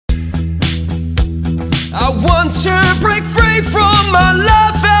I want to break free from my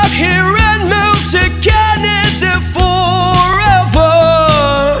life out here and move to Canada forever.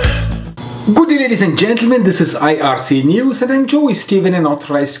 Good day, ladies and gentlemen. This is IRC News and I'm Joey Stephen, an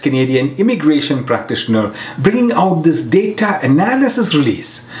authorized Canadian immigration practitioner, bringing out this data analysis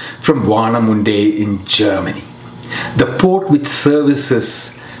release from Warnemünde in Germany, the port which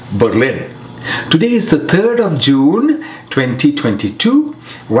services Berlin. Today is the 3rd of June 2022.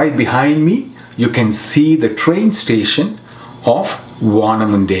 Right behind me, you can see the train station of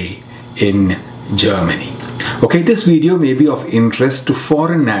Warnemünde in Germany. Okay, this video may be of interest to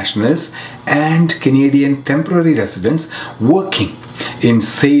foreign nationals and Canadian temporary residents working in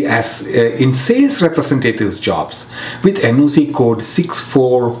sales representatives jobs with NOC code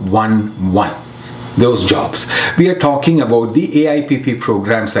 6411. Those jobs. We are talking about the AIPP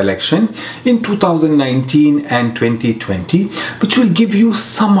program selection in 2019 and 2020, which will give you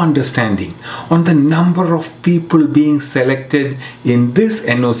some understanding on the number of people being selected in this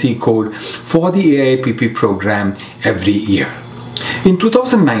NOC code for the AIPP program every year. In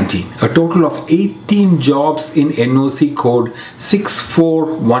 2019, a total of 18 jobs in NOC code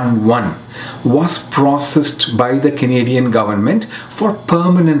 6411 was processed by the Canadian government for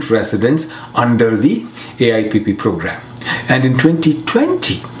permanent residents under the AIPP program. And in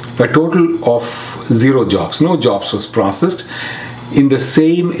 2020, a total of 0 jobs, no jobs was processed in the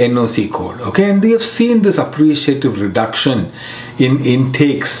same NOC code. Okay, and they have seen this appreciative reduction in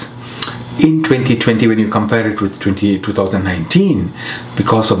intakes in 2020 when you compare it with 2019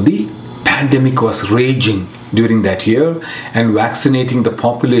 because of the pandemic was raging during that year and vaccinating the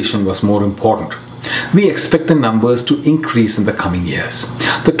population was more important. We expect the numbers to increase in the coming years.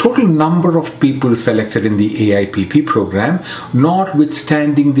 The total number of people selected in the AIPP program,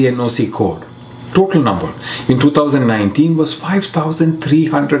 notwithstanding the NOC code, total number in 2019 was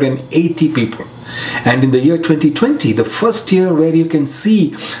 5,380 people. And in the year 2020, the first year where you can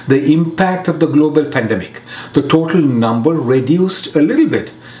see the impact of the global pandemic, the total number reduced a little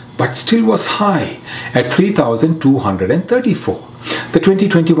bit, but still was high at 3,234. The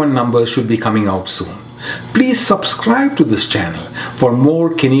 2021 numbers should be coming out soon. Please subscribe to this channel for more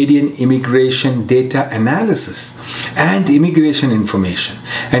Canadian immigration data analysis and immigration information.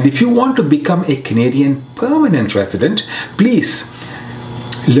 And if you want to become a Canadian permanent resident, please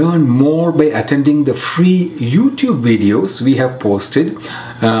learn more by attending the free YouTube videos we have posted,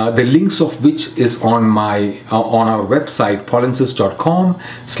 the links of which is on our website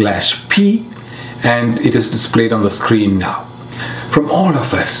polinsys.com/p, and it is displayed on the screen now. From all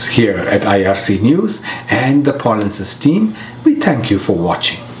of us here at IRC News and the Polinsys team, we thank you for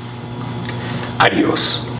watching. Adios.